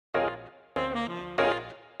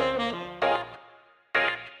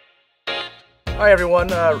Hi everyone,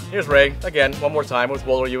 here's Ray again one more time with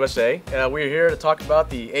Wohler USA. We're here to talk about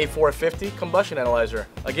the A450 Combustion Analyzer.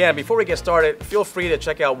 Again, before we get started, feel free to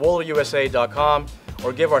check out WohlerUSA.com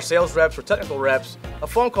or give our sales reps or technical reps a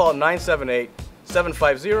phone call at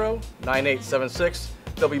 978-750-9876.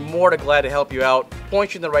 They'll be more than glad to help you out,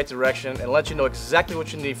 point you in the right direction, and let you know exactly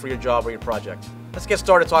what you need for your job or your project. Let's get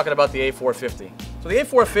started talking about the A450. So the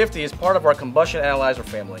A450 is part of our Combustion Analyzer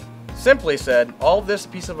family. Simply said, all this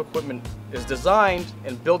piece of equipment is designed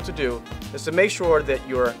and built to do is to make sure that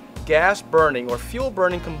your gas burning or fuel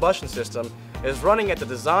burning combustion system is running at the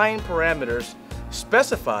design parameters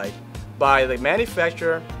specified by the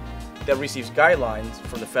manufacturer that receives guidelines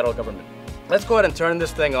from the federal government. Let's go ahead and turn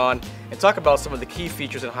this thing on and talk about some of the key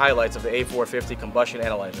features and highlights of the A450 Combustion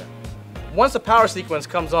Analyzer. Once the power sequence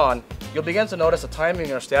comes on, you'll begin to notice a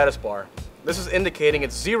timing or status bar. This is indicating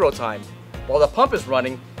it's zero time. While the pump is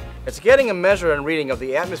running, it's getting a measure and reading of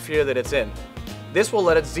the atmosphere that it's in. This will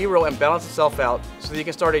let it zero and balance itself out so that you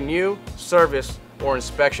can start a new service or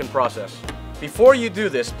inspection process. Before you do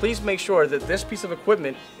this, please make sure that this piece of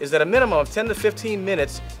equipment is at a minimum of 10 to 15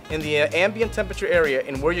 minutes in the ambient temperature area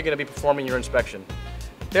in where you're going to be performing your inspection.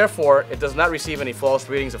 Therefore, it does not receive any false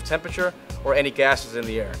readings of temperature or any gases in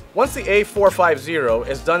the air. Once the A450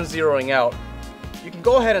 is done zeroing out, you can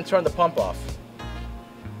go ahead and turn the pump off.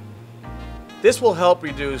 This will help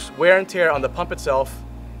reduce wear and tear on the pump itself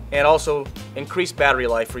and also increase battery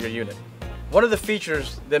life for your unit. One of the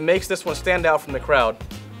features that makes this one stand out from the crowd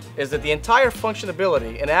is that the entire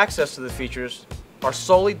functionality and access to the features are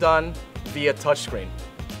solely done via touchscreen.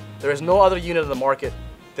 There is no other unit in the market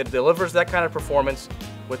that delivers that kind of performance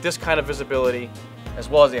with this kind of visibility, as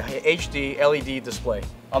well as a HD LED display.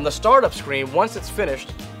 On the startup screen, once it's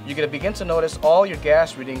finished, you're going to begin to notice all your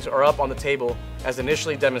gas readings are up on the table as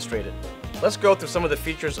initially demonstrated. Let's go through some of the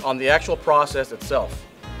features on the actual process itself.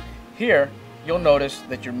 Here, you'll notice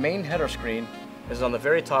that your main header screen is on the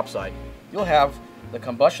very top side. You'll have the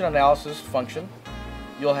combustion analysis function.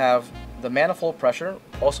 You'll have the manifold pressure,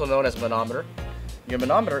 also known as manometer. Your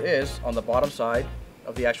manometer is on the bottom side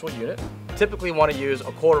of the actual unit. Typically want to use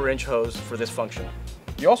a 1/4 inch hose for this function.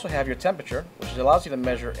 You also have your temperature, which allows you to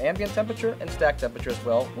measure ambient temperature and stack temperature as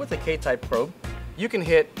well with a K-type probe. You can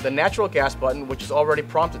hit the natural gas button, which is already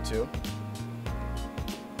prompted to.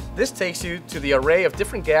 This takes you to the array of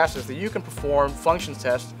different gases that you can perform function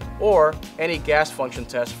tests or any gas function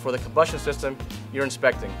test for the combustion system you're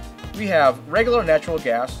inspecting. We have regular natural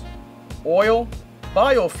gas, oil,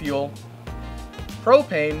 biofuel,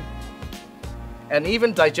 propane, and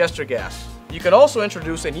even digester gas. You can also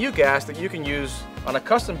introduce a new gas that you can use on a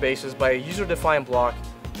custom basis by a user-defined block.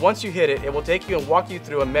 Once you hit it, it will take you and walk you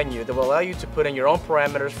through a menu that will allow you to put in your own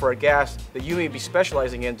parameters for a gas that you may be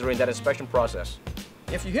specializing in during that inspection process.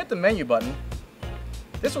 If you hit the menu button,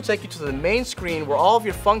 this will take you to the main screen where all of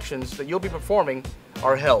your functions that you'll be performing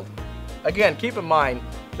are held. Again, keep in mind,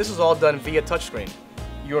 this is all done via touchscreen.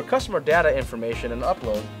 Your customer data information and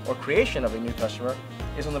upload or creation of a new customer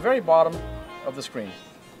is on the very bottom of the screen.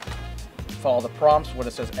 Follow the prompts where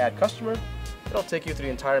it says Add Customer. It'll take you through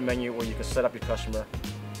the entire menu where you can set up your customer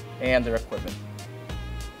and their equipment.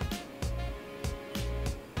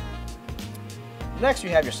 Next, you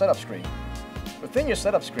have your setup screen. Within your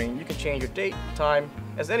setup screen, you can change your date, time,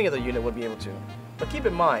 as any other unit would be able to. But keep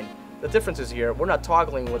in mind, the difference is here, we're not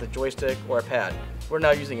toggling with a joystick or a pad. We're now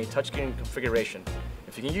using a touchscreen configuration.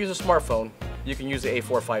 If you can use a smartphone, you can use the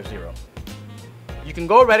A450. You can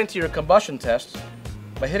go right into your combustion test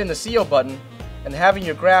by hitting the CO button and having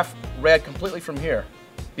your graph read completely from here.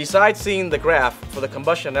 Besides seeing the graph for the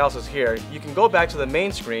combustion analysis here, you can go back to the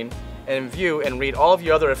main screen and view and read all of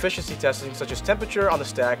your other efficiency testing, such as temperature on the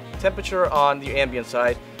stack, temperature on the ambient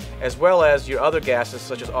side, as well as your other gases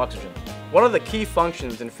such as oxygen. One of the key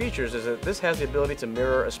functions and features is that this has the ability to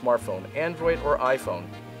mirror a smartphone, Android or iPhone.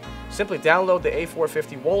 Simply download the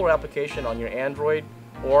A450 Wohler application on your Android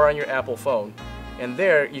or on your Apple phone, and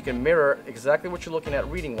there you can mirror exactly what you're looking at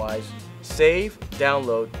reading-wise, save,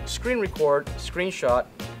 download, screen record, screenshot,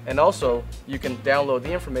 and also you can download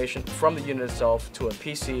the information from the unit itself to a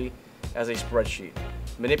PC as a spreadsheet.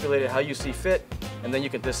 Manipulate it how you see fit, and then you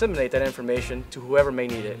can disseminate that information to whoever may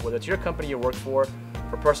need it, whether it's your company you work for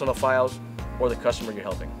personal files, or the customer you're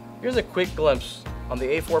helping. Here's a quick glimpse on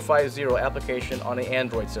the A450 application on an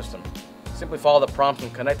Android system. Simply follow the prompts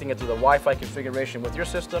when connecting it to the Wi-Fi configuration with your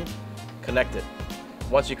system, connect it.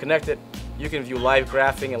 Once you connect it, you can view live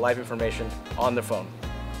graphing and live information on the phone.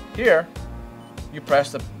 Here, you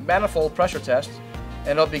press the manifold pressure test, and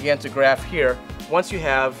it'll begin to graph here once you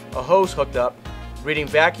have a hose hooked up, reading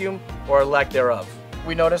vacuum or lack thereof.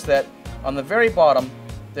 We notice that on the very bottom,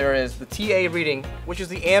 there is the TA reading, which is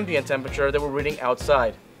the ambient temperature that we're reading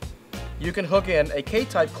outside. You can hook in a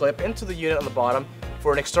K-type clip into the unit on the bottom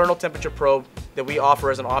for an external temperature probe that we offer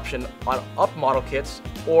as an option on up model kits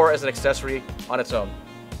or as an accessory on its own.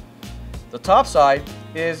 The top side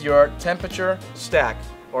is your temperature stack,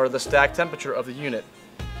 or the stack temperature of the unit.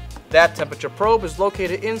 That temperature probe is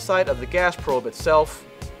located inside of the gas probe itself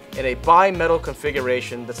in a bimetal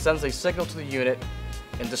configuration that sends a signal to the unit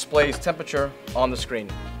and displays temperature on the screen.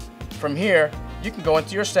 From here, you can go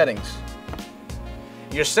into your settings.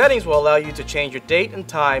 Your settings will allow you to change your date and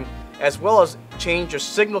time, as well as change your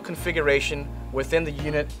signal configuration within the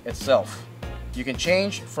unit itself. You can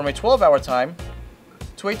change from a 12-hour time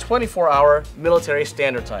to a 24-hour military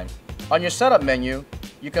standard time. On your setup menu,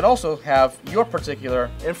 you can also have your particular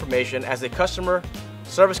information as a customer,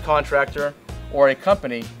 service contractor, or a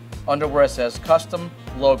company under where it says custom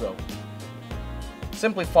logo.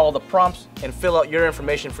 Simply follow the prompts and fill out your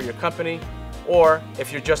information for your company, or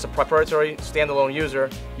if you're just a proprietary standalone user,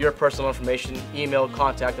 your personal information, email,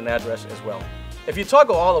 contact, and address as well. If you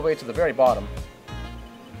toggle all the way to the very bottom,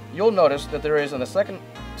 you'll notice that there is on the second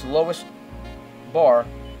to lowest bar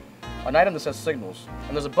an item that says signals,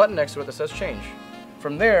 and there's a button next to it that says change.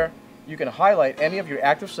 From there, you can highlight any of your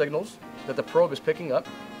active signals that the probe is picking up,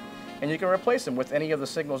 and you can replace them with any of the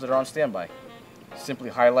signals that are on standby. Simply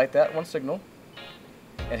highlight that one signal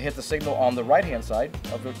and hit the signal on the right hand side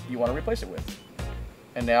of what you want to replace it with.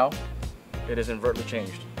 And now it is invertly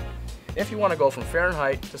changed. If you want to go from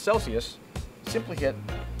Fahrenheit to Celsius, simply hit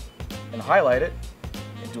and highlight it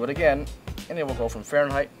and do it again, and it will go from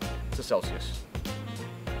Fahrenheit to Celsius.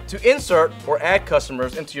 To insert or add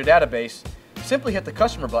customers into your database, simply hit the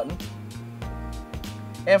customer button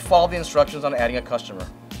and follow the instructions on adding a customer.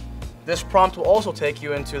 This prompt will also take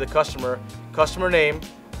you into the customer name,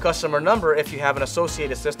 customer number if you have an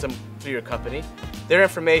associated system through your company, their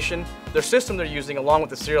information, their system they're using, along with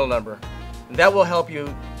the serial number. And that will help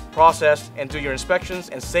you process and do your inspections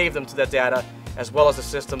and save them to that data, as well as the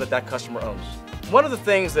system that that customer owns. One of the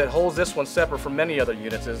things that holds this one separate from many other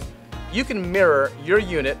units is you can mirror your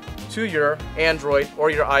unit to your Android or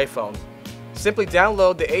your iPhone. Simply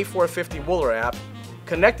download the A450 Wohler app,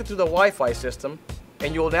 connect it to the Wi-Fi system,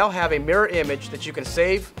 and you will now have a mirror image that you can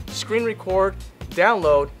save, screen record,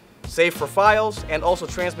 download, save for files, and also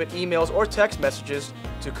transmit emails or text messages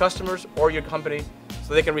to customers or your company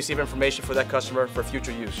so they can receive information for that customer for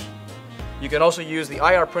future use. You can also use the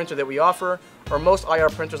IR printer that we offer, or most IR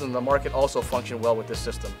printers in the market also function well with this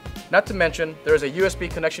system. Not to mention, there is a USB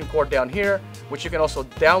connection cord down here, which you can also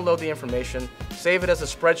download the information, save it as a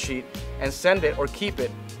spreadsheet, and send it or keep it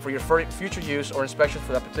for your future use or inspection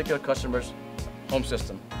for that particular customer's home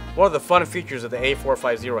system. One of the fun features that the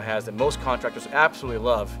A450 has that most contractors absolutely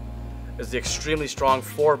love is the extremely strong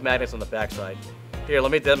 4 magnets on the backside. Here,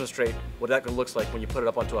 let me demonstrate what that looks like when you put it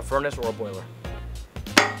up onto a furnace or a boiler.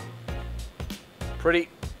 Pretty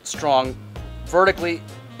strong. Vertically,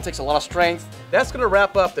 it takes a lot of strength. That's going to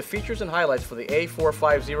wrap up the features and highlights for the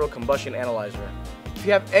A450 Combustion Analyzer. If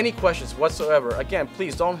you have any questions whatsoever, again,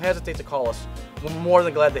 please don't hesitate to call us. We're more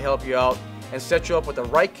than glad to help you out and set you up with the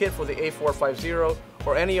right kit for the A450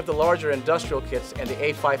 or any of the larger industrial kits and the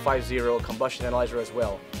A550 Combustion Analyzer as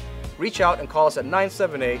well. Reach out and call us at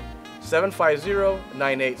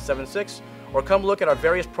 978-750-9876 or come look at our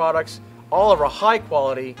various products, all of our high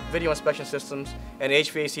quality video inspection systems and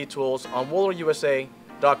HVAC tools on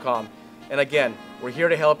WohlerUSA.com. And again, we're here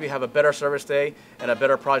to help you have a better service day and a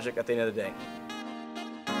better project at the end of the day.